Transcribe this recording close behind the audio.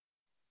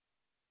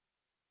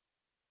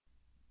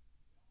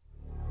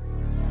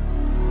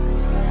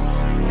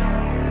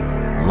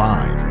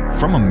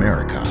From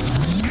America,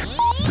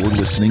 you're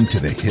listening to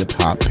the Hip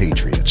Hop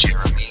Patriot,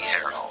 Jeremy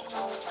Harrell.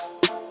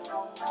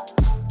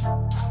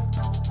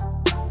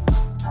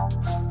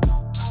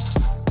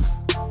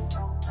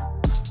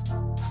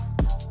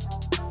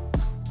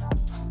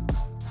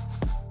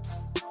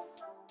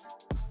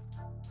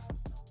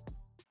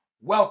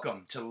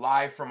 Welcome to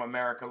Live from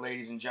America,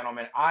 ladies and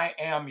gentlemen. I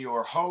am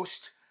your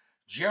host,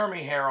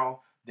 Jeremy Harrell,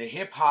 the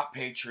Hip Hop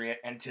Patriot,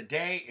 and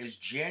today is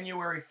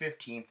January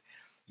 15th,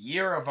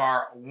 year of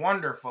our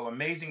wonderful,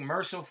 amazing,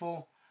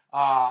 merciful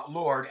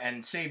Lord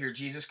and Savior,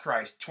 Jesus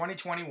Christ,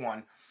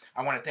 2021.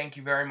 I want to thank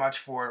you very much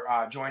for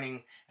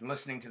joining and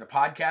listening to the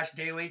podcast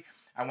daily.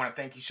 I want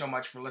to thank you so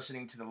much for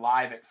listening to the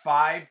Live at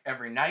 5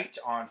 every night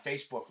on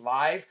Facebook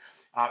Live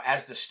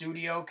as the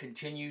studio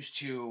continues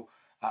to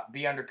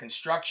be under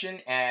construction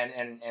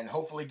and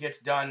hopefully gets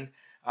done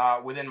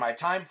within my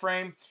time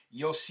frame.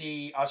 You'll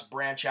see us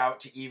branch out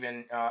to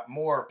even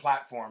more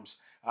platforms.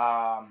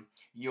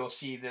 You'll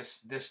see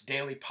this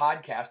daily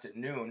podcast at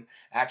noon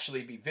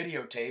actually be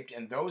videotaped,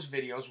 and those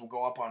videos will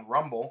go up on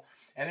Rumble.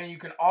 And then you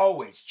can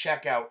always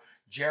check out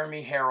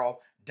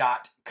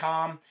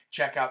jeremyharrell.com.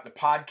 Check out the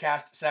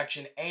podcast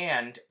section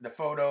and the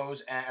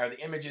photos or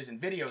the images and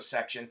videos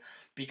section,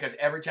 because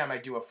every time I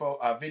do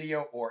a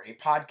video or a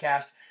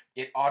podcast,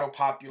 it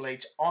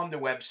auto-populates on the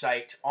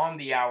website, on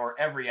the hour,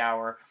 every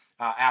hour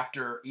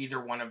after either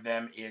one of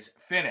them is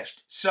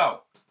finished.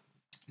 So,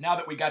 now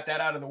that we got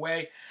that out of the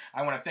way,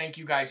 I want to thank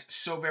you guys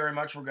so very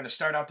much. We're going to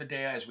start out the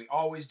day, as we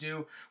always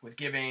do, with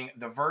giving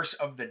the verse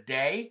of the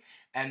day,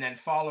 and then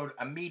followed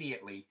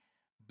immediately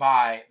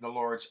by the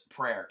Lord's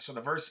Prayer. So the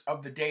verse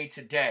of the day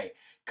today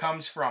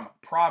comes from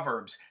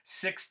Proverbs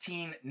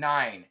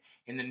 16:9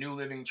 in the New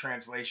Living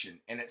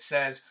Translation, and it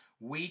says,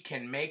 "We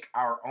can make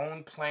our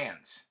own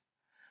plans,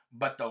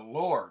 but the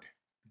Lord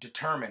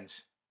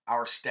determines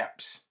our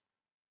steps."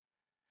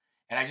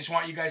 And I just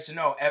want you guys to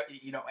know,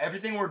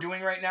 everything we're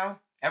doing right now,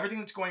 everything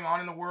that's going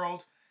on in the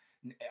world,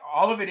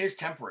 all of it is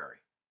temporary.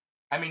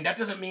 I mean, that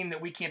doesn't mean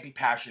that we can't be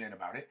passionate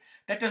about it.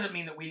 That doesn't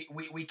mean that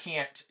we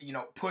can't,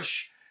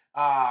 push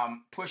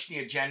the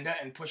agenda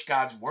and push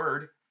God's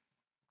word.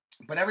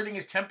 But everything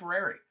is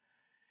temporary.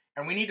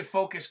 And we need to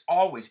focus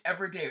always,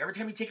 every day. Every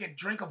time you take a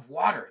drink of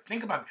water,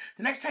 think about it.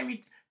 The next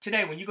time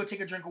today, when you go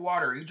take a drink of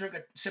water, or you drink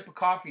a sip of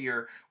coffee,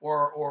 or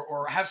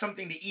have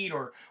something to eat,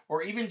 or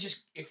even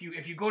just if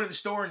you go to the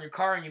store in your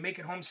car and you make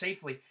it home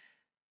safely,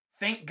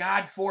 thank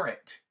God for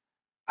it.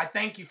 I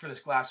thank you for this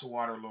glass of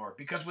water, Lord,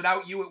 because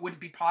without you, it wouldn't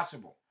be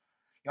possible.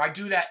 I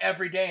do that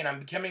every day, and I'm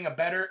becoming a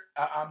better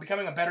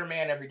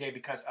man every day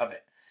because of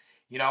it.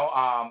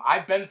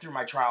 I've been through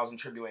my trials and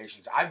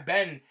tribulations. I've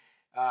been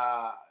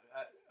a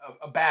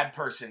bad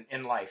person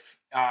in life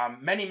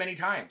many, many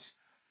times.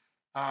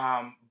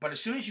 But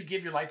as soon as you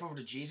give your life over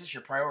to Jesus,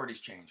 your priorities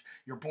change.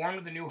 You're born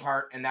with a new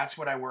heart, and that's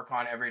what I work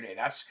on every day.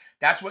 That's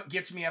what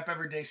gets me up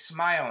every day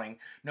smiling,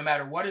 no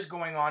matter what is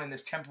going on in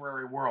this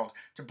temporary world,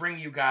 to bring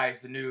you guys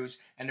the news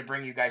and to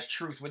bring you guys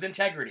truth with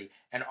integrity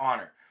and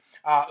honor.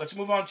 Let's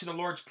move on to the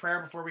Lord's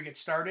Prayer before we get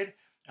started.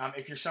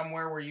 If you're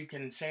somewhere where you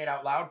can say it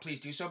out loud, please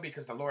do so,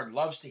 because the Lord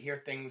loves to hear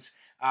things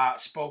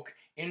spoke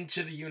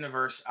into the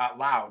universe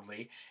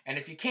loudly. And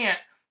if you can't,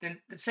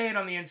 then say it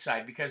on the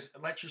inside, because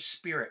let your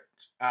spirit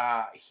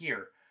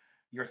hear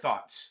your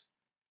thoughts.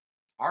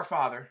 Our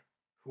Father,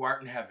 who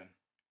art in heaven,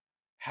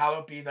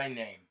 hallowed be thy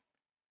name.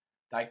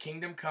 Thy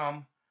kingdom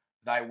come,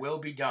 thy will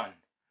be done,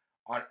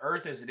 on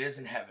earth as it is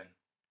in heaven.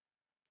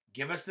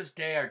 Give us this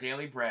day our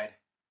daily bread,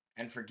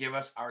 and forgive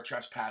us our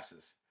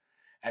trespasses,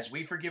 as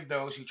we forgive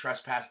those who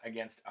trespass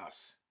against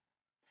us.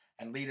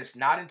 And lead us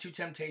not into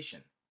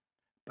temptation,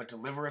 but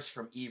deliver us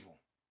from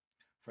evil.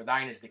 For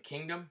thine is the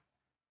kingdom,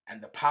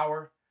 and the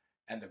power,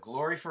 and the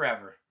glory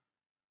forever.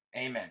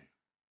 Amen.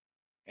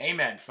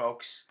 Amen,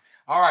 folks.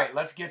 All right,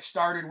 let's get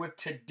started with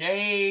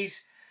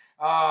today's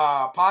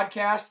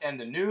podcast and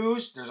the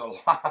news. There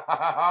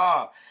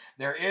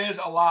is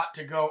a lot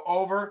to go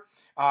over.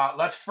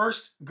 Let's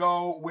first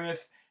go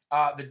with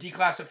the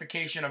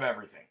declassification of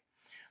everything.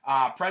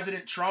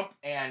 President Trump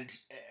and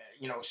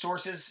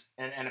sources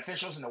and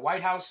officials in the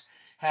White House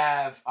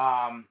have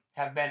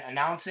been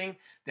announcing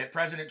that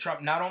President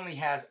Trump not only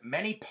has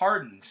many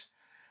pardons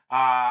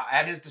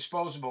at his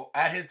disposal,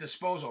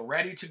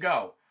 ready to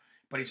go,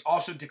 but he's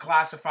also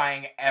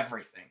declassifying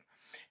everything.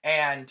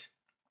 And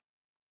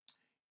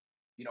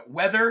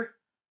whether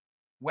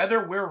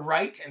we're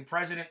right and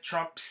President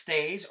Trump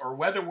stays, or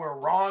whether we're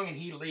wrong and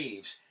he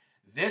leaves,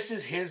 this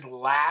is his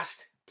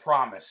last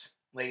promise,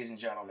 ladies and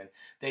gentlemen,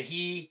 that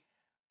he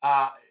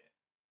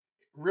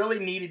really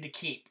needed to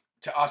keep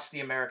to us,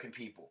 the American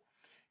people.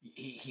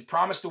 He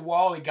promised the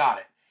wall, he got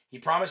it. He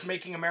promised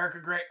making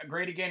America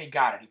great again, he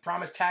got it. He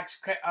promised tax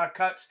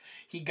cuts,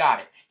 he got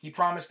it. He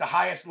promised the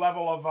highest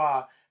level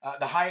of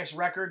the highest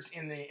records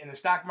in the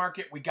stock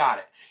market. We got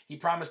it. He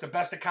promised the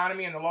best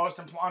economy and the lowest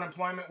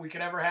unemployment we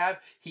could ever have.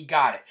 He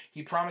got it.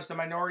 He promised the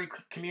minority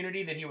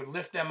community that he would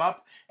lift them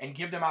up and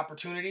give them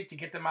opportunities to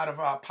get them out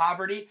of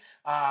poverty,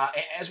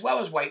 as well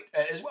as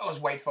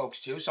white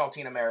folks too,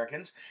 saltine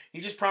Americans.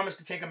 He just promised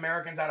to take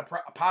Americans out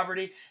of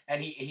poverty,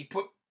 and he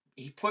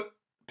put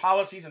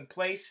policies in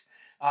place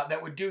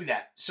that would do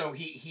that. So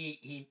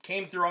he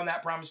came through on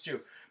that promise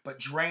too. But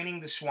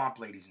draining the swamp,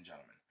 ladies and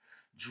gentlemen,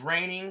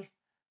 draining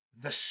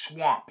the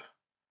swamp.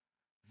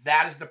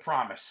 That is the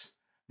promise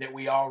that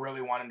we all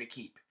really want him to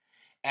keep.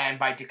 And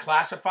by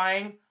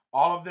declassifying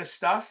all of this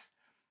stuff,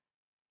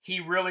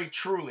 he really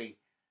truly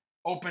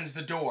opens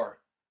the door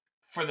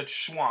for the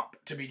swamp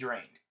to be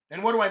drained.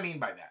 And what do I mean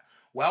by that?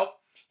 Well,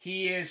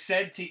 he is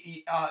said to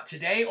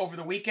today, over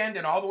the weekend,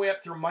 and all the way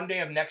up through Monday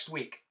of next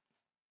week,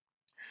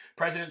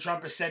 President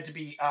Trump is said to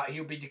be,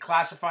 he'll be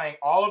declassifying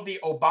all of the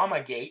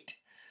Obamagate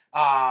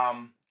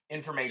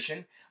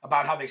information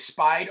about how they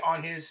spied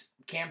on his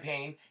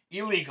campaign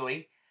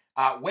illegally,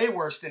 way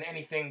worse than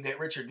anything that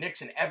Richard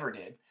Nixon ever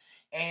did,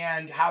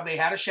 and how they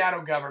had a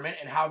shadow government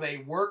and how they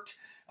worked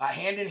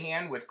hand in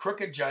hand with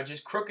crooked judges,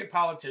 crooked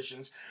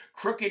politicians,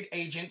 crooked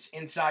agents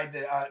inside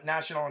the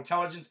National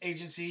Intelligence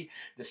Agency,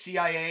 the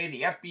CIA,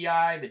 the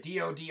FBI, the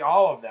DOD,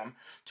 all of them,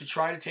 to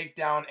try to take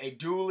down a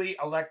duly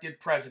elected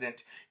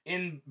president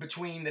in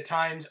between the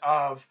times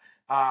of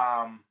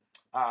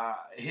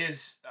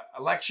his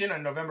election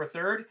on November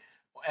 3rd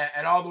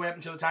and all the way up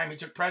until the time he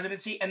took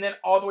presidency, and then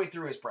all the way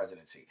through his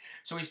presidency.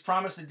 So he's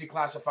promised to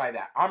declassify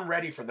that. I'm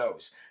ready for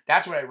those.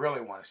 That's what I really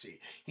want to see.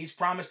 He's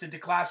promised to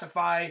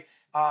declassify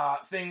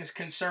things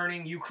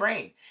concerning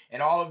Ukraine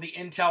and all of the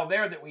intel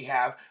there that we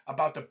have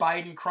about the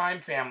Biden crime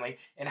family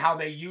and how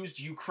they used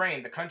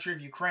Ukraine, the country of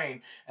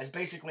Ukraine, as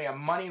basically a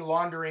money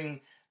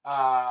laundering,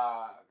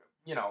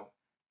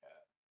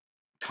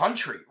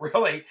 country,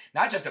 really,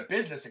 not just a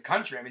business, a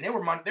country. I mean, they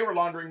were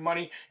laundering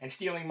money and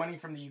stealing money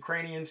from the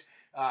Ukrainians,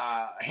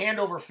 hand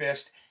over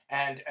fist,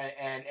 and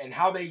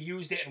how they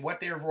used it and what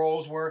their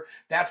roles were.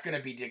 That's going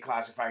to be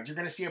declassified. You're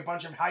going to see a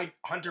bunch of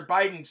Hunter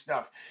Biden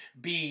stuff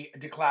be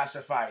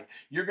declassified.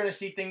 You're going to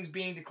see things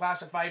being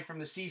declassified from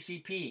the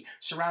CCP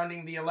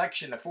surrounding the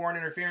election, the foreign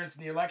interference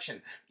in the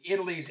election,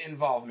 Italy's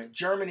involvement,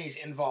 Germany's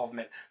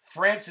involvement,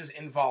 France's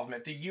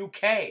involvement, the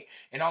UK,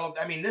 and all of.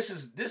 I mean, this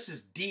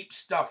is deep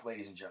stuff,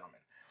 ladies and gentlemen.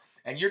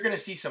 And you're going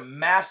to see some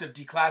massive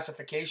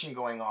declassification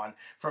going on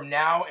from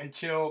now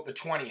until the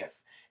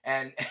 20th.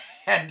 And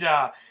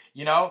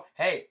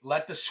hey,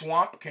 let the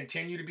swamp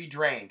continue to be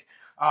drained.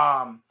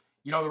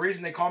 The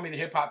reason they call me the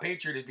hip hop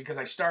patriot is because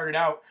I started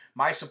out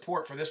my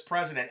support for this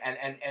president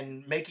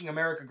and making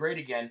America great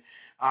again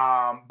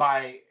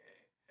by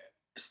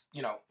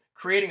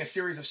creating a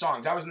series of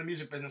songs. I was in the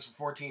music business for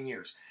 14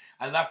 years.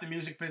 I left the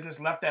music business,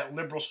 left that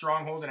liberal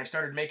stronghold, and I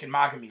started making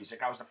MAGA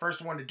music. I was the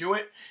first one to do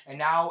it, and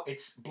now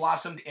it's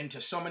blossomed into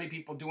so many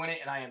people doing it,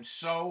 and I am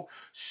so,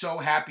 so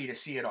happy to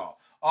see it all.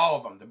 All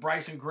of them, the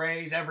Bryson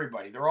Grays,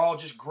 everybody. They're all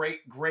just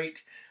great,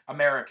 great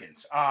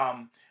Americans.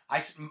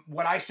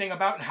 What I sing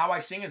about and how I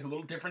sing is a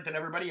little different than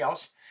everybody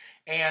else,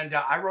 and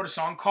I wrote a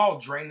song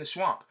called Drain the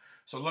Swamp.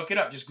 So look it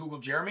up. Just Google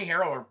Jeremy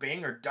Harrell or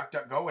Bing or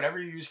DuckDuckGo, whatever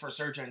you use for a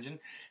search engine,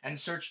 and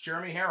search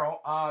Jeremy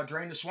Harrell,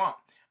 Drain the Swamp.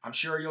 I'm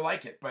sure you'll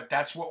like it, but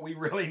that's what we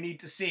really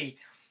need to see,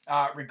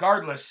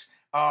 regardless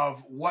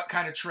of what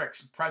kind of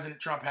tricks President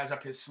Trump has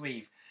up his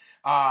sleeve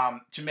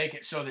to make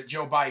it so that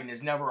Joe Biden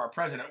is never our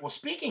president. Well,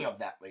 speaking of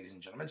that, ladies and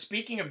gentlemen,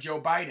 speaking of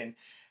Joe Biden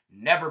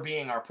never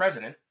being our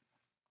president,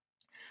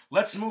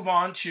 let's move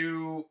on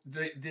to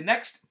the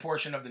next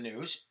portion of the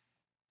news,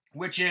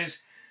 which is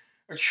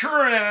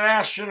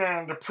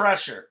international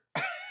pressure.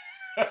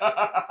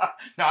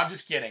 No, I'm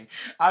just kidding.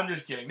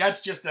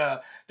 That's just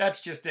a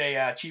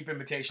cheap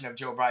imitation of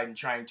Joe Biden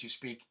trying to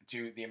speak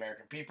to the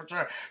American people.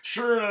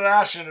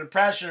 International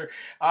pressure.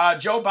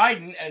 Joe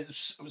Biden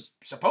was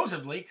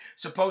supposedly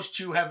supposed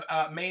to have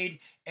made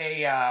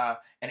an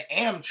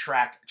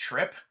Amtrak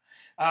trip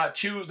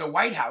to the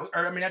White House,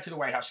 not to the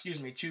White House,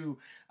 to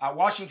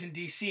Washington,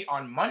 D.C.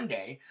 on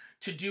Monday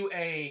to do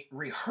a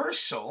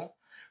rehearsal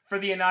for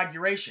the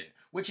inauguration,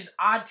 which is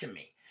odd to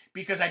me,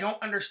 because I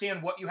don't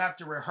understand what you have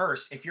to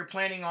rehearse if you're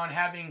planning on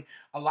having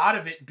a lot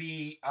of it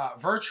be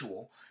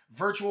virtual,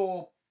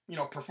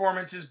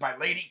 performances by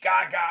Lady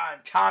Gaga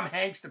and Tom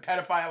Hanks, the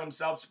pedophile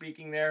himself,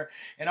 speaking there,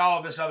 and all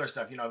of this other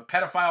stuff. The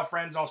pedophile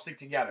friends all stick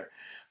together.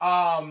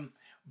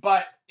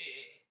 But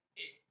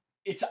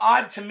it's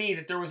odd to me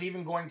that there was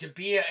even going to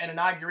be an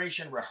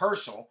inauguration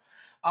rehearsal,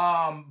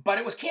 but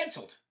it was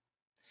canceled.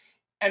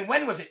 And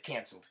when was it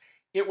canceled?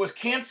 It was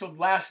canceled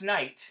last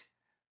night,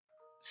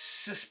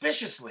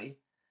 suspiciously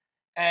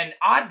and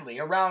oddly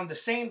around the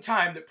same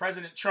time that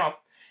President Trump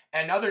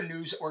and other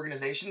news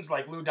organizations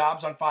like Lou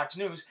Dobbs on Fox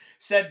News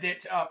said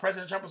that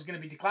President Trump was going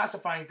to be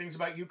declassifying things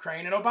about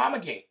Ukraine and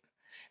Obamagate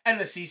and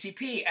the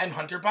CCP and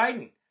Hunter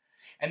Biden.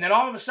 And then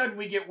all of a sudden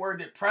we get word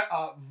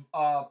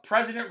that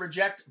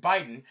President-reject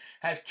Biden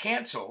has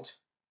canceled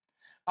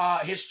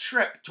his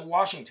trip to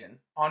Washington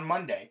on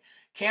Monday,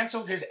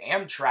 canceled his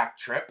Amtrak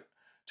trip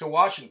to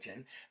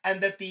Washington,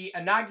 and that the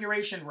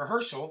inauguration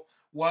rehearsal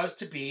was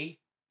to be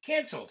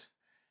canceled.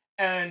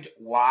 And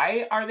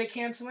why are they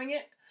canceling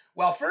it?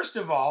 Well, first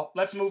of all,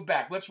 let's move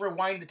back. Let's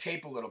rewind the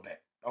tape a little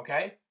bit,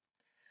 okay?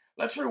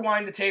 Let's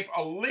rewind the tape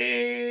a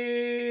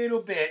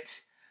little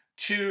bit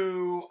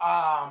to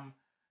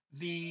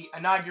the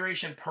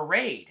inauguration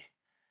parade.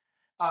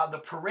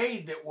 The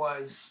parade that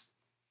was,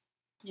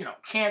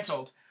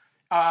 canceled.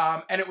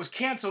 And it was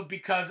canceled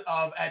because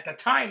of, at the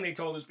time they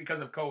told us, because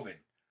of COVID.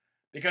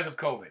 Because of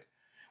COVID.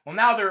 Well,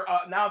 now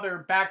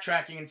they're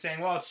backtracking and saying,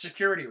 well, it's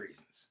security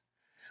reasons.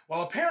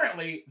 Well,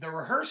 apparently the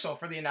rehearsal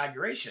for the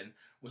inauguration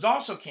was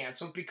also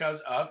canceled because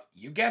of,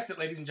 you guessed it,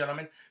 ladies and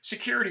gentlemen,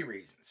 security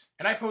reasons.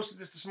 And I posted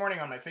this morning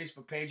on my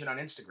Facebook page and on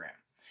Instagram.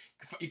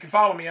 You can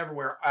follow me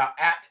everywhere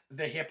at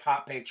the Hip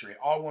Hop Patriot,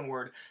 all one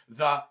word,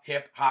 the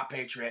Hip Hop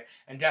Patriot,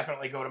 and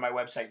definitely go to my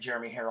website,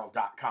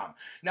 jeremyherald.com.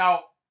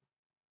 Now,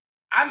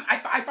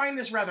 I find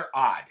this rather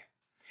odd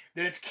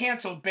that it's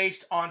canceled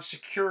based on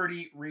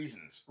security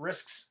reasons,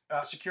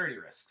 security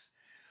risks.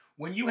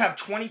 When you have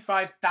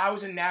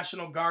 25,000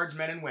 National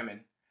Guardsmen and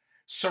women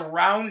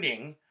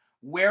surrounding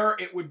where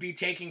it would be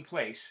taking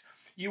place,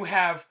 you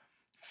have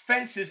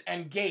fences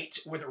and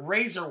gates with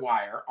razor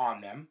wire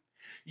on them,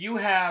 you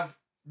have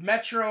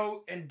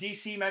Metro and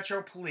DC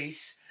Metro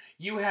Police,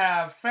 you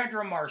have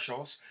federal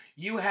marshals,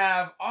 you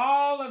have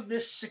all of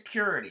this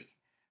security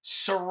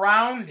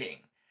surrounding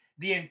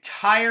the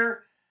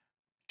entire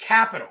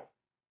Capitol.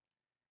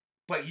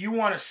 But you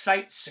want to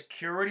cite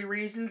security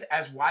reasons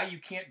as why you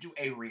can't do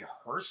a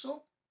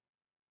rehearsal?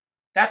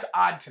 That's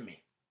odd to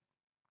me.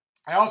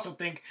 I also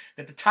think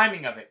that the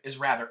timing of it is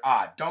rather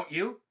odd, don't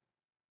you?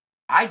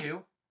 I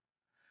do.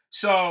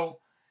 So,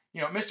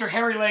 Mr.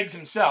 Hairy Legs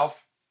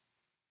himself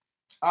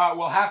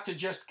will have to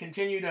just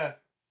continue to,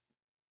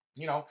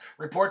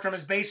 report from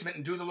his basement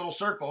and do the little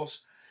circles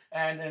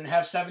and then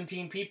have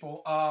 17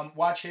 people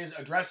watch his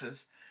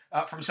addresses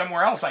from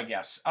somewhere else, I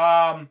guess.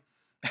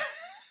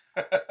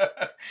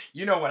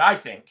 You know what I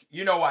think.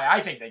 You know why I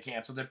think they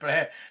canceled it,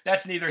 but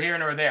that's neither here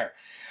nor there.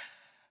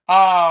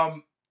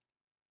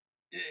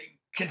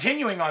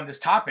 Continuing on this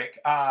topic,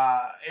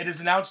 it is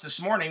announced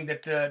this morning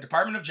that the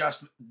Department of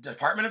Justice,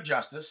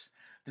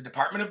 the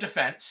Department of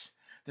Defense,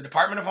 the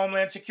Department of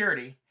Homeland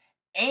Security,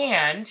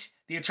 and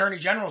the Attorney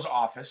General's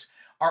office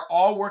are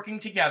all working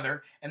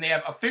together, and they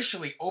have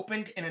officially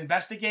opened an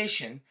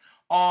investigation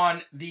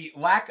on the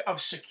lack of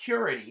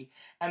security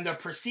and the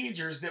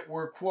procedures that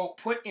were, quote,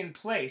 put in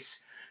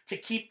place to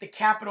keep the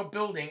Capitol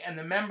building and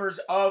the members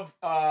of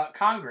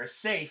Congress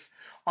safe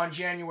on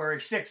January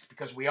 6th,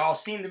 because we all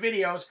seen the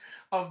videos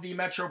of the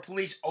Metro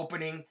Police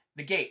opening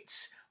the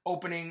gates,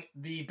 opening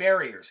the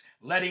barriers,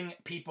 letting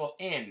people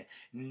in,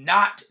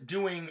 not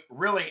doing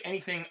really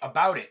anything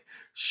about it,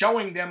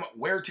 showing them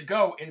where to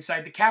go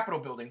inside the Capitol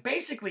building,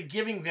 basically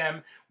giving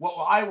them what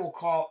I will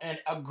call an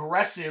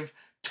aggressive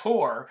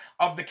tour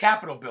of the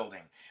Capitol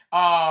building.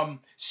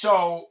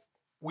 So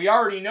we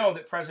already know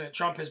that President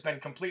Trump has been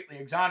completely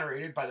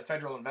exonerated by the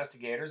federal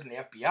investigators and the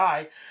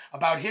FBI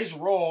about his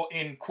role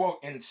in, quote,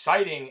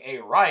 inciting a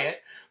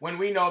riot, when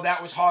we know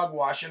that was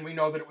hogwash and we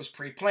know that it was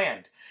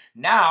pre-planned.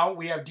 Now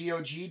we have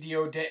DOD,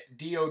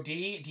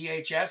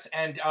 DHS,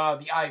 and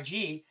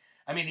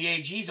the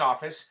AG's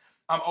office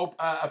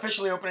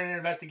officially opening an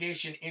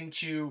investigation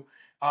into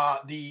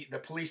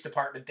the police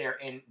department there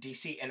in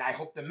D.C. And I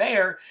hope the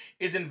mayor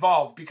is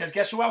involved, because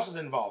guess who else is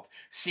involved?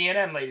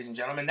 CNN, ladies and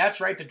gentlemen. That's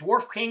right, the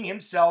Dwarf King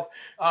himself,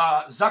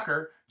 Jeff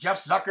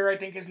Zucker, I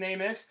think his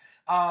name is,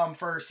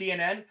 for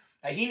CNN.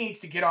 He needs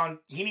to get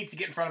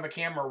in front of a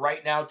camera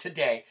right now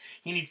today.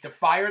 He needs to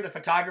fire the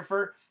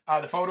photographer,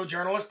 the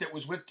photojournalist that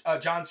was with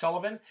John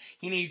Sullivan.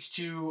 He needs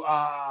to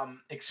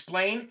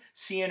explain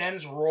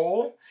CNN's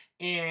role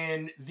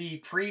in the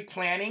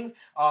pre-planning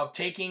of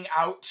taking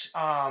out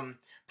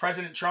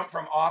President Trump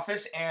from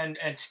office and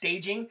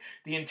staging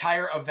the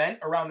entire event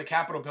around the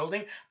Capitol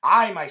building.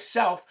 I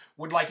myself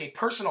would like a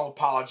personal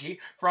apology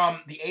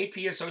from the AP,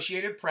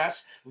 Associated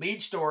Press,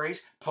 Lead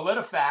Stories,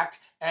 PolitiFact,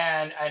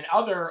 and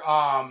other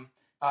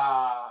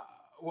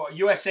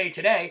USA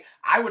Today.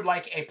 I would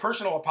like a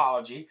personal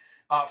apology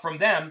from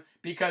them,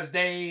 because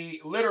they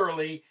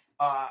literally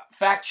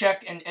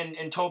fact-checked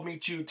and told me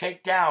to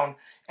take down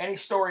any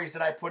stories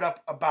that I put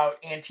up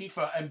about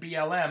Antifa and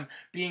BLM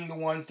being the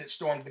ones that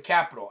stormed the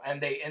Capitol.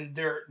 And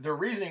their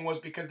reasoning was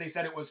because they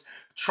said it was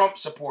Trump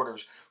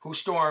supporters who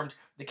stormed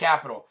the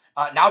Capitol.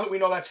 Now that we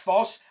know that's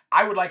false,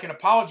 I would like an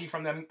apology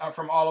from them,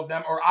 from all of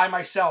them, or I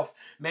myself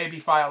may be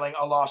filing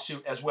a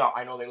lawsuit as well.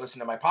 I know they listen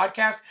to my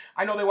podcast.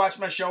 I know they watch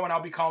my show, and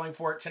I'll be calling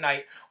for it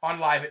tonight on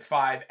Live at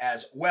 5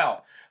 as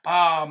well.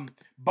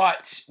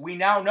 But we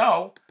now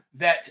know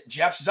that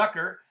Jeff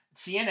Zucker,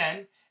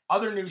 CNN,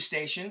 other news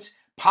stations,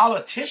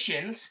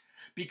 politicians,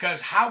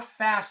 because how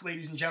fast,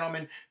 ladies and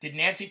gentlemen, did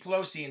Nancy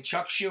Pelosi and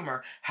Chuck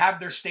Schumer have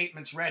their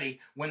statements ready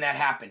when that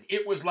happened?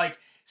 It was like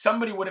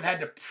somebody would have had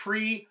to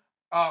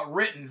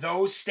pre-written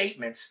those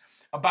statements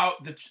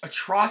about the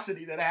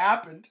atrocity that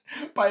happened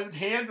by the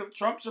hands of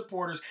Trump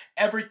supporters.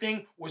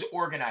 Everything was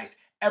organized.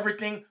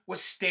 Everything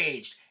was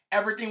staged.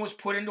 Everything was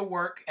put into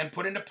work and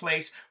put into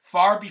place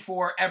far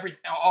before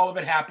all of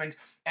it happened.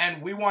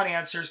 And we want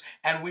answers,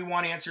 and we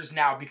want answers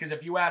now. Because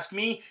if you ask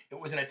me, it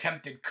was an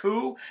attempted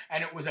coup,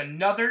 and it was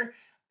another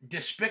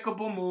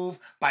despicable move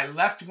by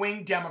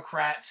left-wing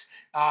Democrats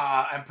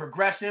and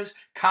progressives,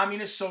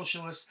 communist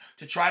socialists,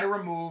 to try to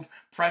remove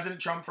President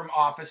Trump from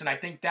office. And I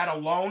think that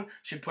alone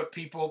should put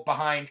people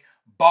behind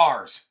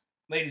bars,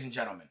 ladies and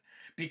gentlemen.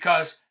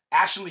 Because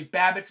Ashley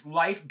Babbitt's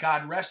life,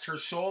 God rest her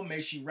soul,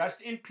 may she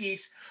rest in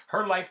peace,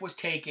 her life was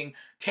taken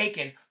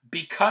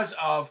because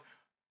of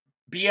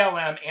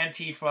BLM,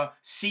 Antifa,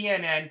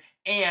 CNN,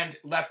 and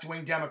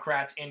left-wing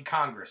Democrats in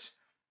Congress.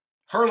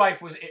 Her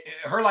life was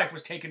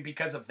taken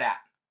because of that.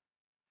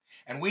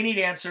 And we need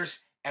answers,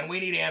 and we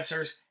need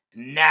answers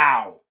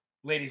now,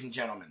 ladies and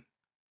gentlemen.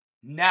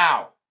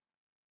 Now.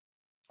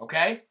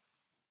 Okay?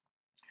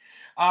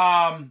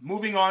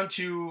 Moving on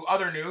to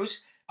other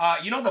news.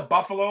 You know the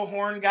buffalo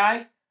horn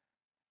guy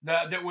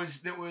that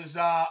was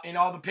in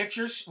all the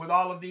pictures with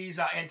all of these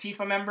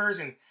Antifa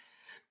members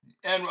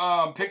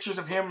and pictures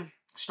of him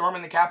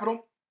storming the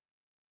Capitol?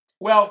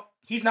 Well,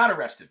 he's not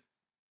arrested.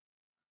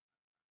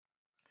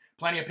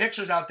 Plenty of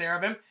pictures out there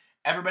of him.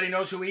 Everybody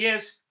knows who he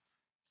is.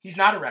 He's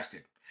not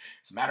arrested.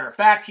 As a matter of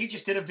fact, he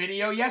just did a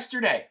video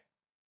yesterday.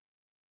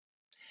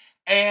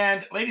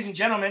 And ladies and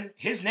gentlemen,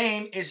 his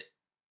name is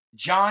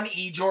John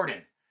E.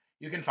 Jordan.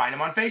 You can find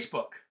him on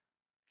Facebook.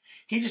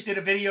 He just did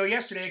a video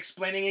yesterday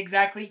explaining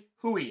exactly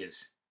who he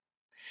is.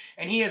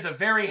 And he is a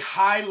very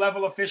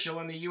high-level official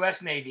in the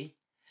U.S. Navy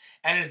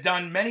and has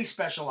done many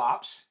special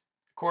ops,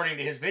 according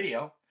to his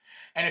video.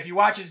 And if you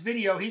watch his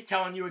video, he's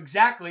telling you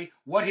exactly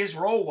what his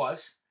role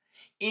was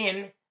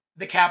in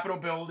the Capitol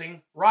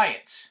building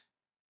riots.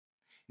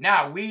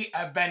 Now, we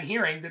have been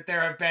hearing that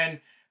there have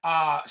been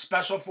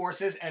special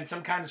forces and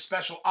some kind of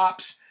special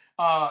ops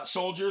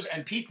soldiers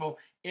and people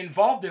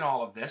involved in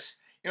all of this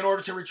in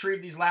order to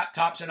retrieve these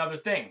laptops and other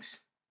things.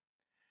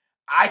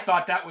 I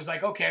thought that was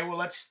like, okay, well,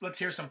 let's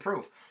hear some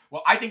proof.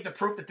 Well, I think the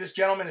proof that this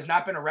gentleman has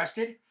not been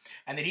arrested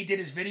and that he did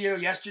his video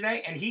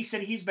yesterday, and he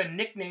said he's been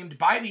nicknamed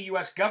by the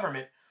U.S.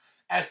 government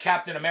as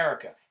Captain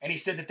America. And he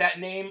said that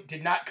name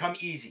did not come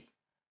easy.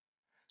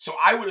 So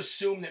I would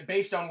assume that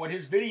based on what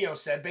his video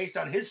said, based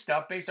on his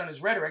stuff, based on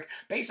his rhetoric,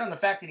 based on the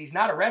fact that he's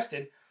not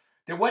arrested,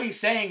 that what he's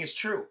saying is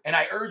true. And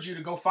I urge you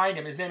to go find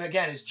him. His name,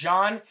 again, is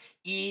John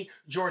E.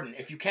 Jordan.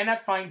 If you cannot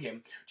find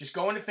him, just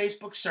go into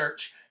Facebook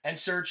search and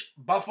search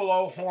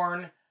Buffalo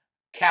Horn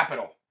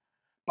Capitol.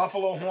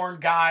 Buffalo Horn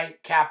Guy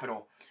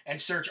Capitol. And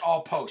search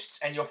all posts,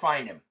 and you'll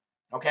find him.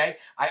 Okay?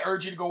 I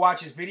urge you to go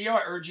watch his video.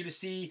 I urge you to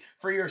see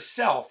for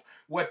yourself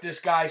what this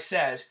guy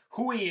says,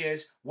 who he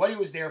is, what he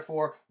was there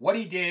for, what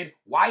he did,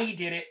 why he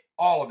did it,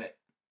 all of it.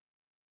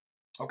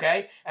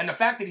 Okay? And the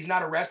fact that he's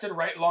not arrested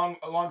right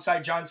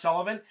alongside John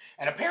Sullivan,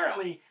 and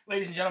apparently,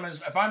 ladies and gentlemen,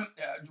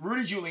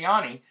 Rudy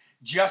Giuliani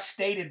just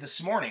stated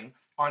this morning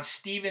on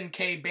Stephen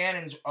K.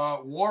 Bannon's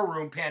War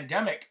Room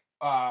Pandemic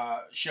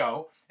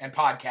show and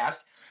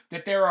podcast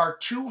that there are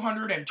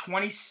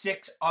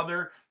 226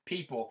 other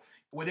people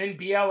within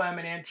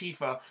BLM and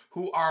Antifa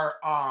who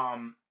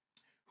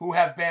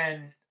have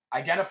been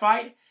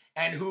identified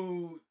and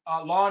who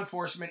federal law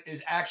enforcement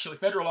is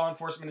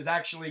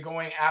actually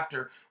going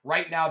after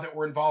right now that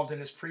were involved in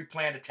this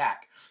pre-planned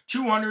attack.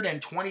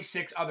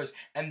 226 others.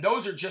 And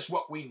those are just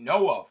what we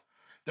know of.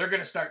 They're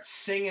going to start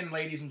singing,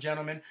 ladies and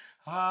gentlemen.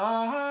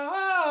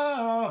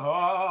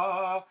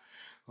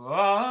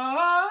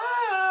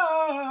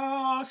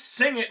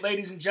 Sing it,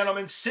 ladies and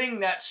gentlemen. Sing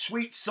that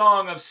sweet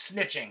song of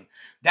snitching.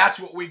 That's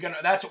what we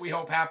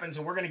hope happens,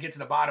 and we're going to get to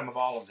the bottom of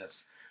all of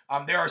this.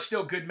 There are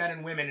still good men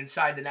and women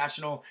inside the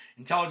national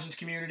intelligence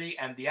community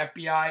and the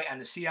FBI and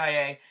the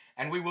CIA,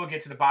 and we will get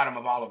to the bottom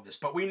of all of this.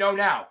 But we know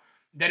now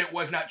that it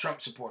was not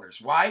Trump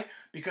supporters. Why?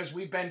 Because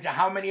we've been to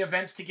how many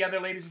events together,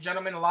 ladies and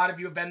gentlemen? A lot of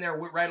you have been there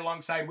right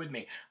alongside with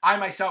me. I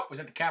myself was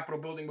at the Capitol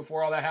building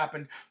before all that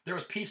happened. There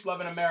was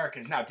peace-loving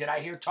Americans. Now, did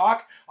I hear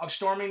talk of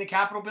storming the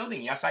Capitol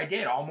building? Yes, I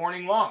did, all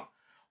morning long.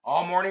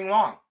 All morning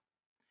long.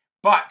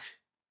 But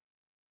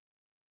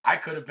I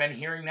could have been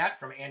hearing that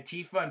from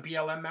Antifa and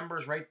BLM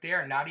members right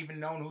there and not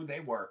even known who they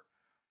were.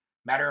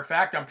 Matter of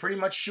fact, I'm pretty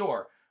much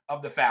sure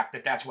of the fact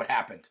that that's what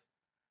happened.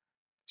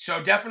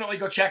 So definitely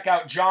go check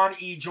out John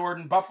E.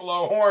 Jordan,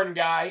 Buffalo Horn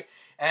Guy,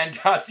 and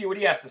see what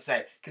he has to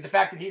say. Because the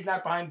fact that he's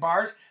not behind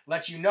bars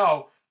lets you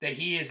know that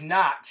he is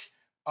not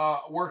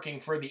working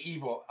for the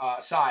evil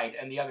side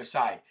and the other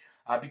side.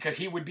 Because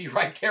he would be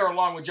right there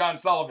along with John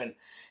Sullivan.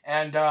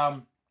 And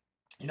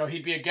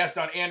he'd be a guest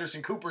on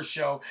Anderson Cooper's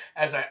show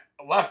as a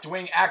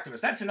left-wing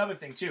activist. That's another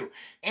thing, too.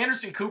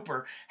 Anderson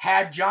Cooper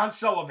had John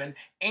Sullivan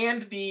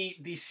and the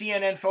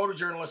CNN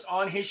photojournalist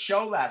on his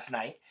show last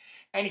night,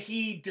 and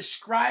he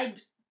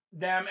described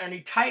them and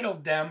he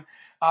titled them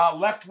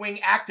left-wing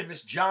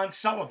activist John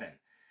Sullivan.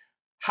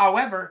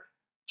 However,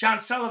 John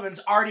Sullivan's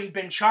already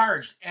been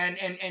charged, and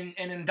an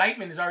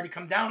indictment has already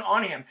come down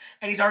on him,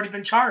 and he's already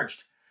been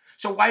charged.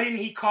 So why didn't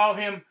he call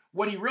him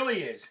what he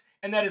really is?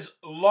 And that is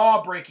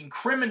law-breaking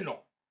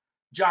criminal.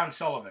 John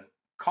Sullivan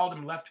called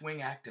him left-wing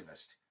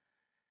activist.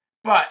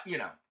 But,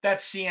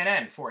 that's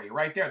CNN for you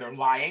right there. They're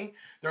lying.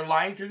 They're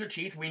lying through their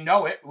teeth. We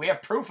know it. We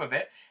have proof of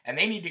it. And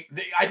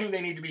I think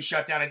they need to be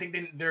shut down. I think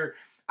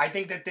I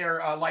think that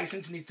their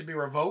license needs to be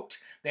revoked.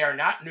 They are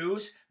not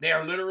news. They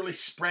are literally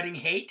spreading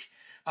hate.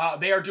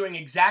 They are doing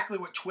exactly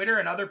what Twitter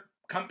and other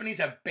companies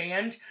have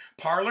banned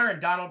Parler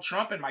and Donald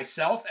Trump and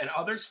myself and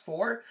others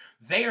for.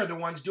 They are the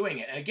ones doing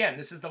it. And again,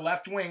 this is the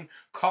left wing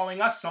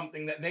calling us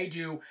something that they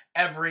do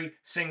every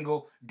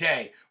single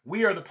day.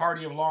 We are the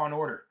party of law and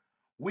order.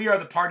 We are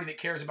the party that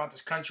cares about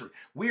this country.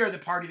 We are the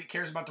party that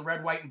cares about the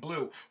red, white, and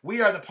blue.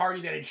 We are the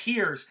party that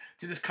adheres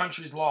to this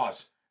country's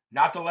laws,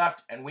 not the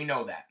left, and we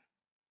know that.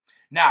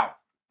 Now,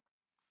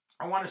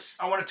 I want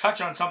to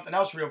touch on something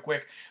else real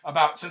quick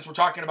since we're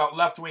talking about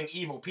left-wing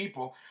evil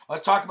people.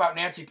 Let's talk about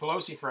Nancy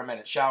Pelosi for a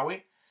minute, shall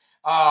we?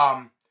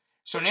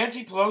 So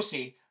Nancy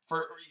Pelosi,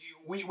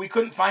 we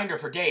couldn't find her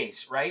for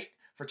days, right?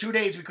 For 2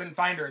 days we couldn't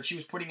find her, and she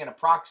was putting in a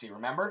proxy,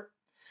 remember?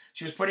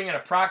 She was putting in a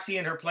proxy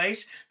in her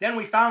place. Then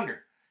we found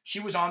her. She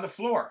was on the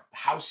floor, the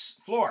House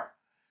floor.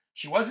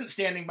 She wasn't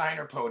standing behind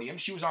her podium.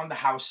 She was on the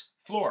House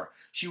floor.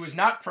 She was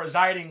not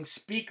presiding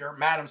speaker,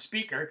 Madam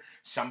Speaker.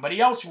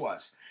 Somebody else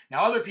was.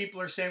 Now, other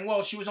people are saying,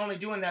 well, she was only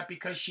doing that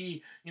because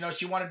she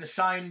wanted to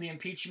sign the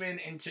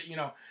impeachment and to,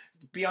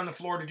 be on the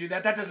floor to do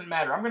that. That doesn't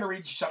matter. I'm going to read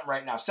you something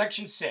right now.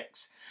 Section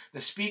 6,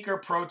 the Speaker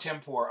pro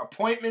tempore,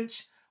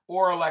 appointment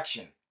or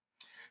election.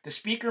 The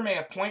Speaker may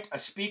appoint a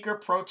Speaker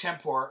pro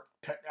tempore,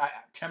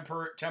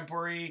 tempore,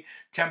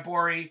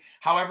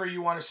 however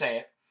you want to say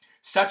it.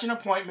 Such an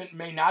appointment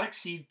may not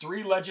exceed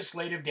 3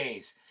 legislative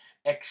days,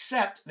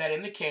 except that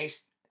in the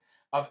case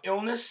of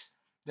illness,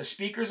 the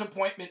Speaker's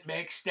appointment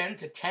may extend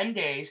to 10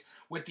 days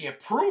with the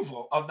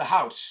approval of the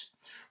House.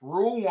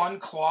 Rule 1,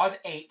 Clause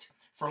 8,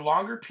 for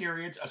longer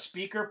periods, a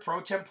Speaker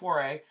pro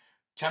tempore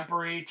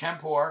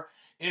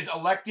is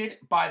elected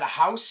by the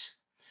House.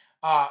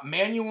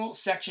 Manual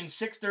Section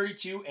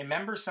 632, a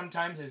member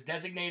sometimes is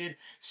designated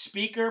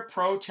Speaker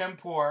pro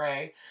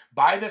tempore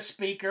by the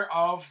Speaker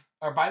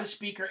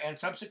and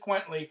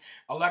subsequently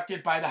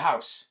elected by the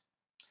House.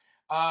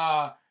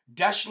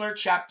 Deschler,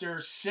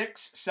 Chapter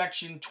 6,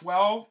 Section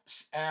 12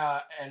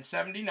 and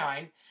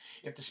 79.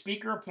 If the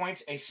Speaker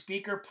appoints a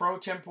Speaker pro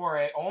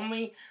tempore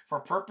only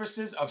for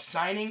purposes of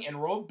signing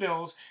enrolled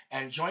bills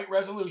and joint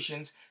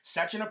resolutions,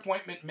 such an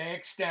appointment may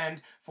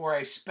extend for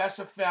a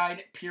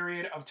specified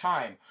period of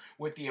time.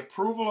 With the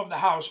approval of the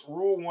House,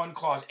 Rule 1,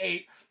 Clause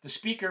 8, the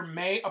Speaker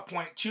may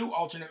appoint 2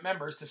 alternate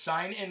members to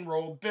sign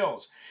enrolled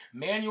bills.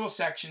 Manual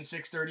Section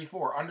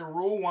 634. Under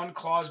Rule 1,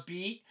 Clause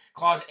 8,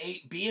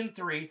 B, and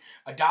 3,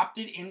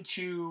 adopted in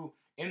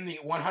the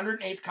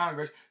 108th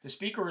Congress, the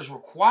Speaker is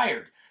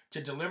required to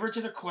deliver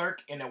to the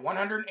clerk in the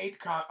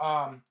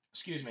 108th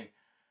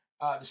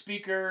the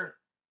Speaker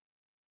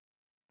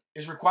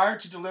is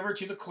required to deliver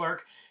to the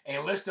clerk a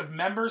list of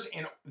members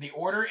in the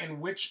order in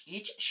which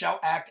each shall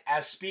act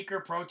as Speaker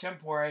pro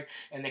tempore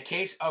in the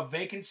case of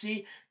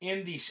vacancy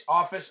in the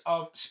office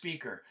of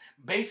Speaker.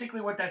 Basically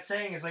what that's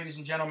saying is, ladies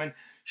and gentlemen,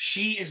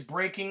 she is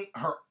breaking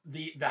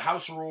the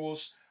House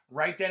rules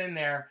right then and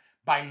there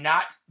by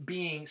not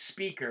being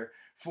Speaker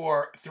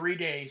for 3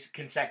 days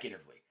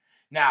consecutively.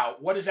 Now,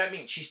 what does that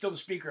mean? She's still the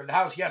Speaker of the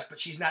House, yes, but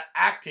she's not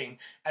acting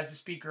as the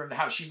Speaker of the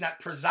House. She's not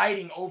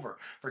presiding over.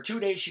 For 2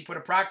 days, she put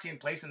a proxy in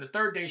place, and the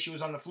 3rd day, she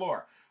was on the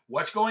floor.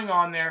 What's going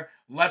on there?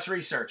 Let's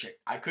research it.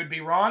 I could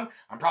be wrong.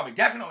 I'm probably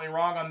definitely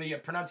wrong on the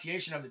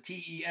pronunciation of the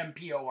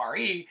Tempore.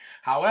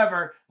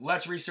 However,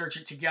 let's research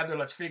it together.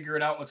 Let's figure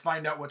it out. Let's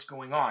find out what's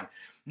going on.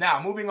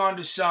 Now, moving on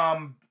to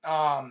some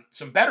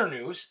better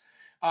news.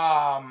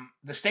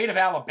 The state of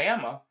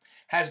Alabama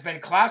has been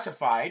has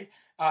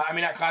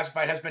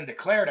been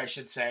declared, I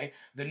should say,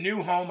 the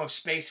new home of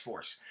Space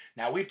Force.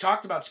 Now, we've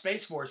talked about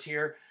Space Force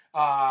here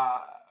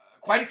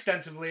quite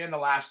extensively in the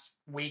last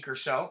week or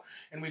so,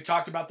 and we've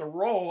talked about the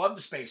role of the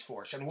Space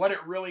Force and what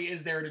it really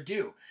is there to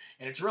do.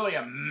 And it's really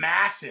a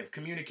massive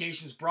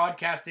communications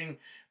broadcasting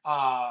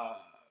arm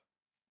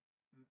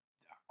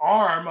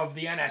of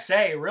the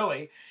NSA,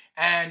 really,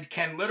 and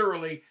can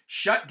literally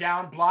shut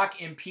down, block,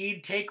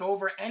 impede, take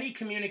over any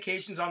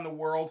communications on the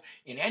world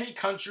in any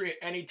country at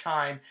any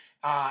time.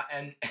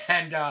 And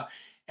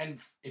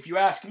if you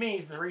ask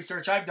me, the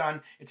research I've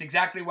done, it's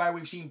exactly why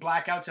we've seen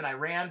blackouts in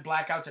Iran,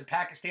 blackouts in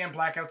Pakistan,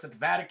 blackouts at the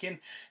Vatican,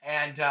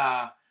 and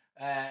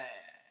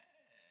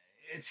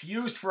it's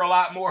used for a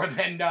lot more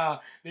than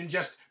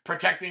just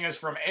protecting us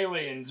from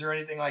aliens or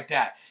anything like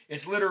that.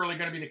 It's literally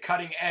going to be the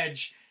cutting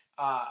edge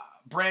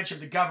branch of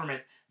the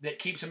government that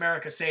keeps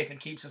America safe and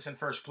keeps us in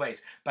first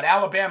place. But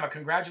Alabama,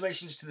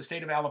 congratulations to the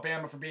state of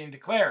Alabama for being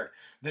declared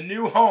the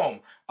new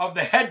home of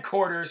the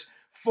headquarters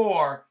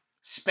for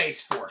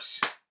Space Force.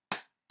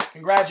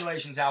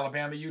 Congratulations,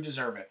 Alabama. You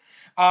deserve it.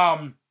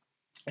 And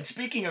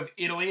speaking of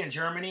Italy and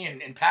Germany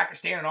and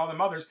Pakistan and all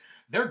them others,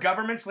 their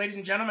governments, ladies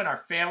and gentlemen, are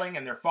failing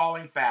and they're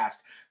falling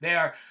fast. They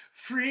are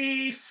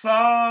free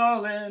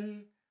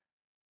falling.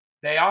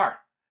 They are.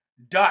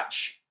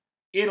 Dutch,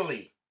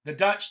 Italy, the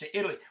Dutch to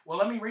Italy. Well,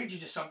 let me read you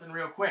just something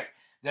real quick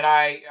that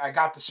I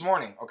got this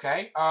morning,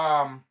 okay?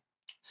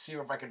 see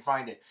if I can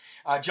find it.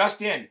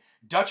 Just in,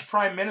 Dutch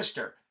Prime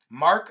Minister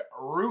Mark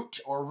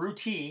Rutte, or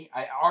Rutte,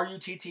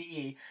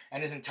 R-U-T-T-E,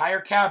 and his entire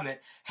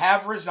cabinet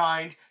have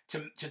resigned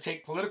to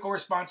take political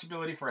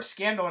responsibility for a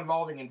scandal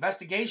involving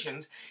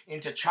investigations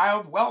into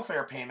child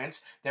welfare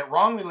payments that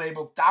wrongly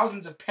labeled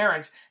thousands of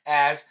parents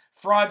as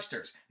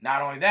fraudsters.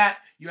 Not only that,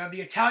 you have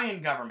the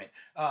Italian government.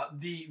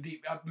 The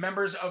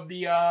members of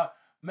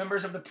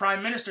the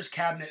Prime Minister's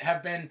cabinet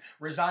have been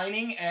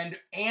resigning and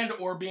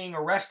or being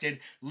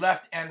arrested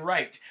left and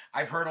right.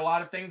 I've heard a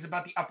lot of things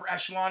about the upper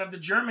echelon of the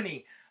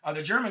German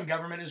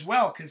government as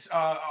well,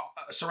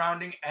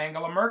 surrounding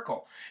Angela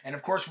Merkel. And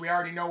of course, we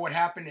already know what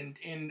happened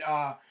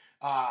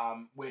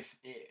with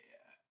the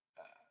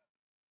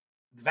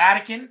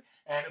Vatican.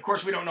 And of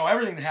course, we don't know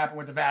everything that happened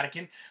with the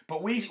Vatican,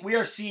 but we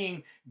are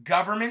seeing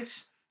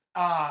governments,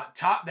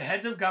 the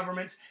heads of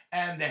governments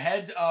and the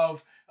heads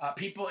of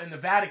people in the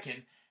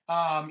Vatican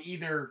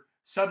either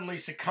suddenly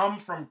succumb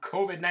from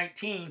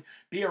COVID-19,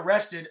 be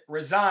arrested,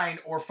 resign,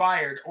 or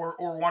fired,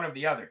 or one of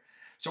the other.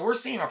 So we're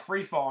seeing a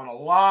free fall in a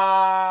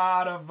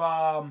lot of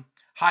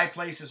high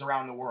places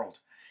around the world.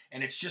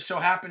 And it just so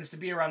happens to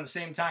be around the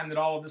same time that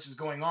all of this is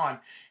going on,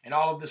 and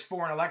all of this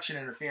foreign election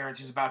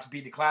interference is about to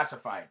be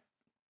declassified.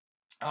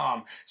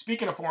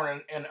 Speaking of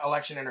foreign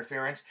election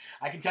interference,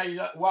 I can tell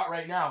you what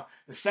right now,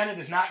 the Senate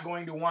is not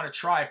going to want to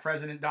try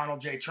President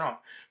Donald J. Trump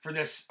for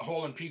this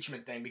whole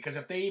impeachment thing, because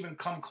if they even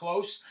come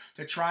close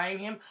to trying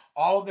him,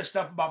 all of this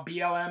stuff about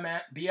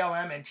BLM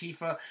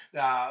Antifa,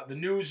 the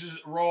news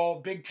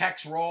role, big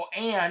tech's role,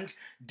 and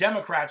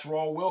Democrats'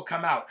 role will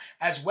come out,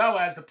 as well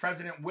as the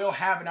president will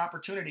have an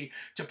opportunity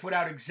to put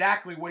out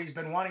exactly what he's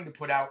been wanting to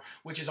put out,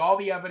 which is all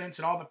the evidence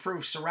and all the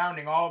proof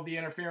surrounding all of the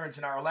interference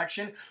in our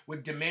election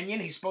with Dominion.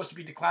 He's supposed to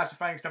be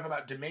declassifying stuff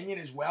about Dominion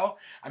as well.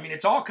 I mean,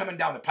 it's all coming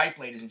down the pipe,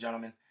 ladies and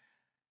gentlemen.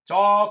 It's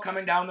all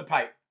coming down the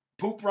pipe.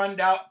 Poop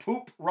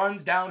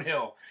runs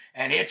downhill,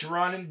 and it's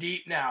running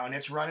deep now, and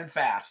it's running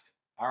fast.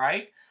 All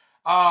right.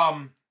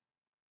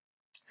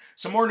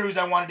 Some more news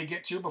I wanted to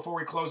get to before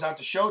we close out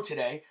the show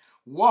today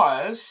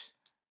was,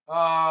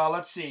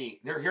 let's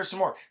see. Here's some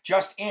more.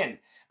 Just in,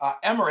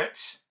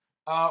 Emirates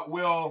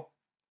will,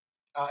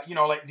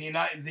 like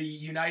the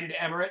United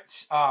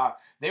Emirates,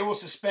 they will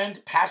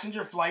suspend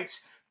passenger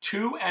flights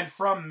to and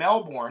from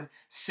Melbourne,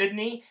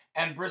 Sydney,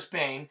 and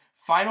Brisbane.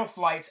 Final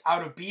flights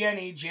out of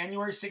BNE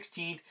January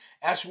 16th,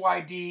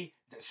 SYD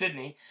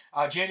Sydney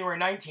January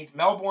 19th,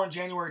 Melbourne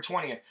January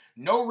 20th.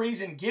 No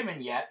reason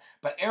given yet,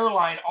 but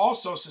airline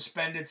also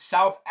suspended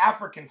South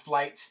African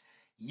flights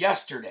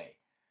yesterday.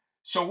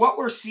 So what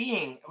we're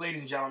seeing,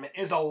 ladies and gentlemen,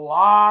 is a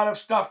lot of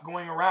stuff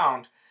going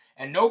around,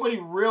 and nobody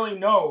really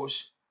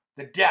knows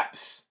the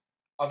depths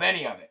of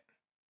any of it.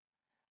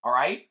 All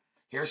right?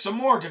 Here's some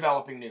more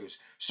developing news.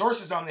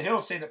 Sources on the Hill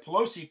say that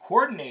Pelosi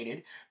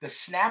coordinated the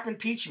snap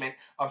impeachment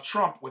of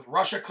Trump with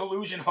Russia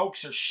collusion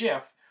hoaxer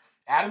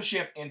Adam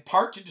Schiff, in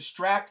part to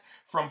distract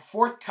from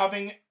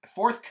forthcoming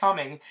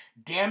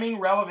damning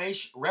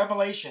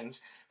revelations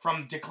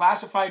from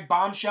declassified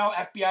bombshell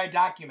FBI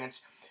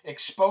documents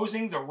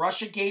exposing the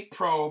Russiagate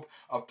probe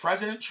of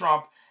President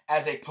Trump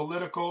as a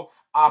political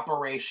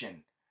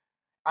operation.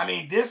 I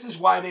mean, this is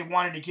why they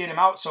wanted to get him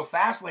out so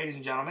fast, ladies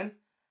and gentlemen.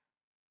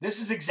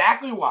 This is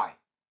exactly why.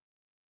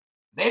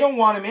 They don't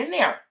want him in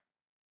there.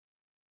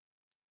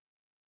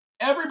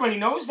 Everybody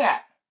knows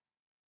that.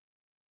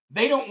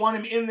 They don't want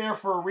him in there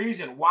for a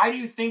reason. Why do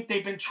you think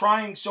they've been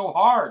trying so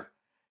hard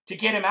to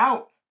get him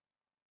out?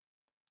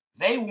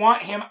 They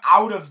want him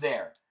out of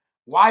there.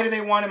 Why do they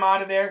want him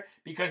out of there?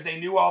 Because they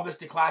knew all this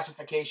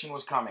declassification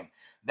was coming.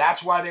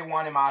 That's why they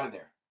want him out of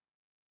there.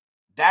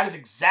 That is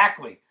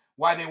exactly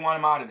why they want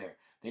him out of there.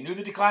 They knew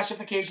the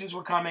declassifications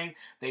were coming.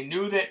 They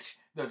knew that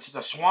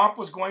the swamp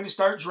was going to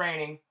start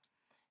draining,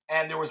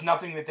 and there was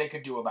nothing that they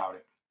could do about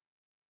it.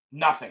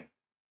 Nothing.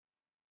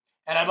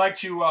 And I'd like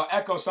to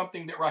echo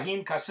something that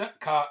Raheem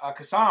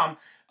Kassam,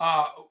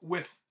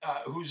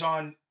 who's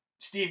on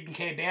Stephen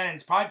K.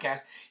 Bannon's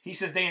podcast, he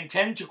says they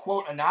intend to,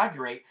 quote,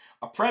 inaugurate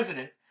a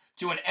president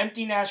to an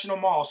empty national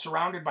mall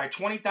surrounded by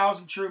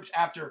 20,000 troops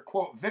after,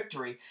 quote,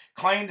 victory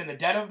claimed in the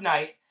dead of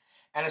night,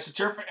 and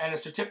a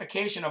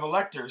certification of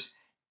electors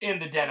in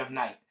the dead of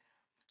night.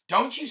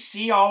 Don't you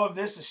see all of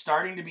this is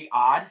starting to be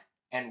odd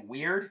and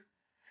weird?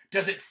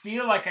 Does it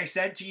feel, like I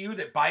said to you,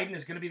 that Biden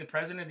is going to be the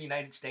president of the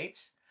United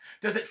States?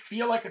 Does it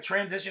feel like a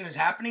transition is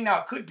happening? Now,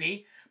 it could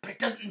be, but it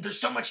doesn't. There's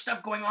so much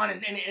stuff going on,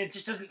 and it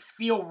just doesn't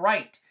feel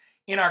right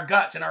in our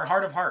guts, in our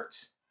heart of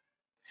hearts.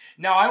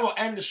 Now, I will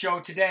end the show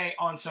today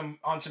on some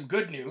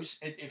good news,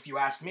 if you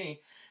ask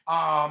me.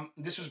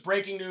 This was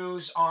breaking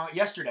news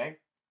yesterday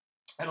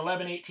at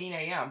 11:18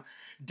 a.m.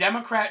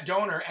 Democrat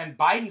donor and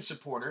Biden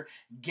supporter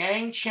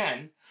Gang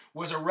Chen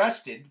was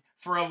arrested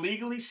for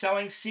illegally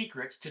selling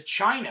secrets to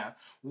China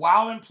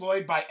while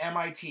employed by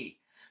MIT.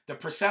 The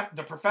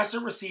professor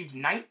received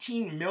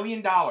 $19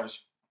 million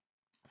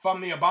from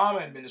the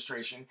Obama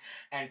administration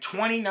and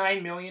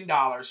 $29 million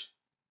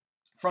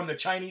from the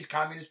Chinese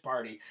Communist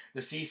Party, the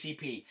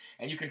CCP.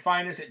 And you can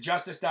find this at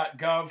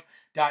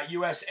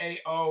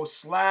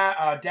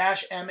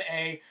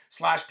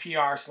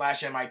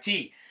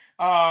justice.gov.usa/MA/PR/MIT.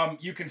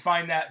 You can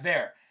find that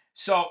there.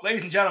 So,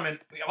 ladies and gentlemen,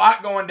 a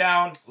lot going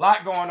down, a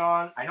lot going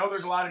on. I know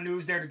there's a lot of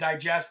news there to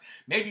digest.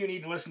 Maybe you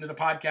need to listen to the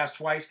podcast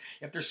twice.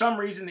 If there's some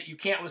reason that you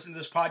can't listen to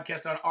this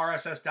podcast on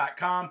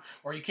RSS.com,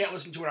 or you can't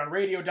listen to it on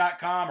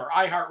radio.com or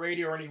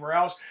iHeartRadio or anywhere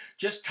else,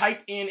 just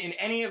type in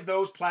any of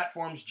those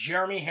platforms,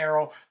 Jeremy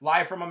Harrell,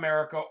 Live from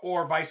America,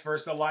 or vice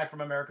versa, Live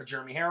from America,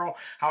 Jeremy Harrell.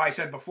 How I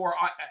said before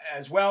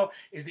as well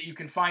is that you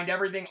can find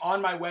everything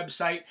on my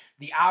website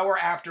the hour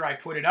after I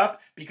put it up,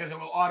 because it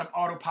will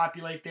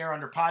auto-populate there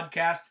under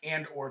podcasts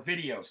and or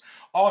videos.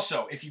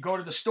 Also, if you go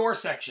to the store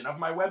section of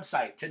my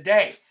website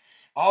today,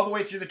 all the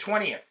way through the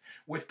 20th,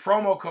 with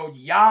promo code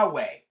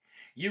Yahweh,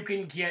 you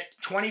can get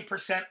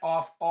 20%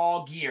 off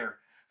all gear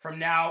from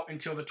now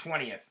until the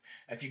 20th.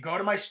 If you go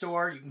to my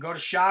store, you can go to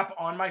shop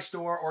on my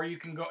store, or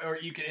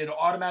it'll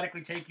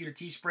automatically take you to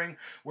Teespring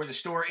where the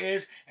store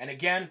is. And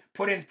again,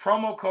 put in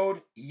promo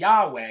code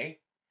Yahweh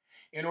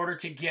in order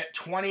to get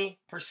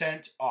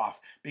 20%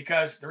 off.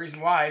 Because the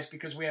reason why is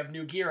because we have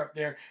new gear up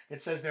there that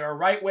says there are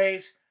right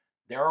ways,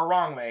 there are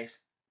wrong ways,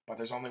 but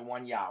there's only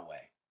one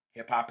Yahweh.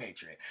 Hip Hop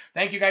Patriot.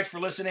 Thank you guys for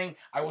listening.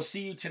 I will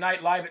see you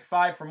tonight live at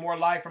 5 for more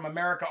Live from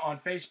America on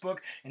Facebook.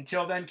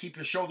 Until then, keep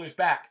your shoulders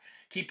back,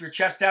 keep your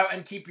chest out,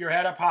 and keep your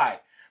head up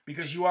high,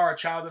 because you are a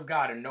child of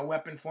God and no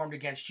weapon formed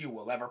against you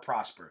will ever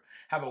prosper.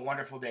 Have a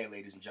wonderful day,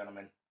 ladies and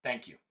gentlemen.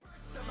 Thank you.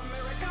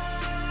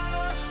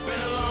 Been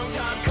a long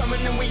time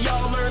coming, and we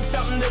all learned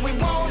something that we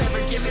won't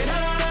ever give it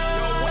up.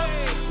 No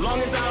way.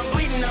 Long as I'm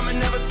bleeding, I'ma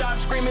never stop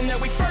screaming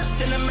that we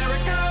first in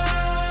America.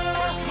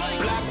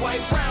 Black,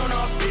 white, brown,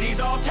 all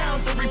cities, all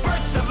towns, the rebirth.